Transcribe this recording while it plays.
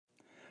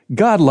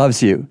God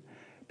loves you.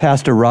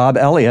 Pastor Rob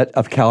Elliott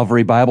of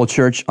Calvary Bible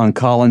Church on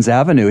Collins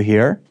Avenue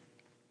here.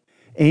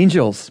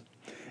 Angels.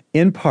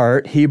 In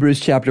part, Hebrews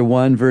chapter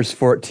 1, verse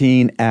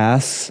 14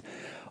 asks,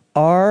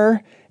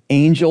 are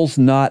angels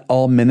not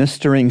all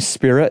ministering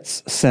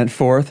spirits sent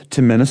forth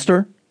to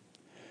minister?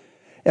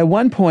 At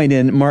one point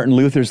in Martin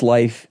Luther's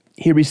life,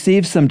 he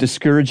received some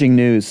discouraging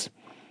news.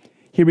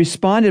 He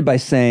responded by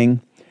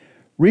saying,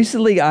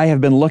 recently I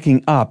have been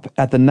looking up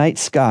at the night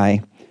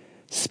sky,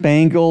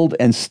 spangled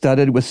and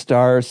studded with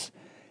stars,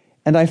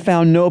 and I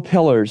found no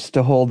pillars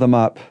to hold them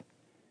up,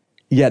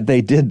 yet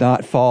they did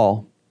not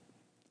fall.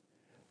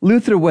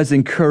 Luther was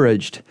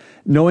encouraged,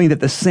 knowing that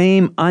the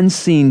same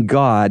unseen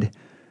God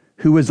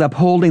who was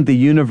upholding the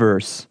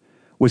universe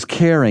was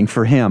caring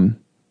for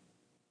him.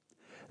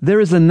 There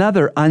is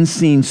another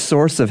unseen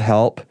source of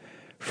help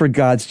for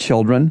God's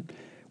children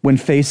when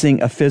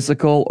facing a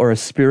physical or a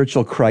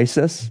spiritual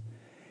crisis,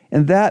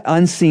 and that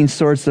unseen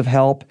source of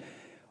help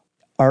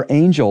are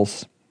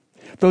angels.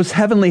 Those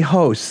heavenly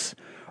hosts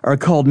are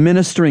called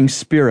ministering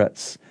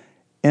spirits,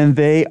 and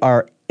they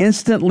are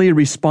instantly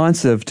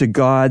responsive to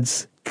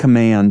God's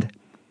command.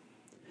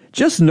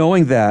 Just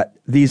knowing that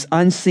these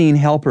unseen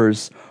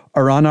helpers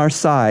are on our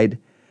side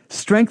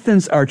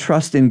strengthens our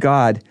trust in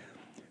God,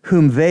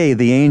 whom they,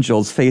 the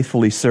angels,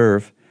 faithfully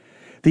serve.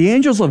 The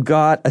angels of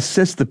God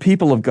assist the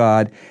people of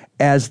God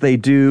as they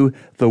do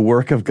the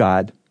work of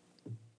God.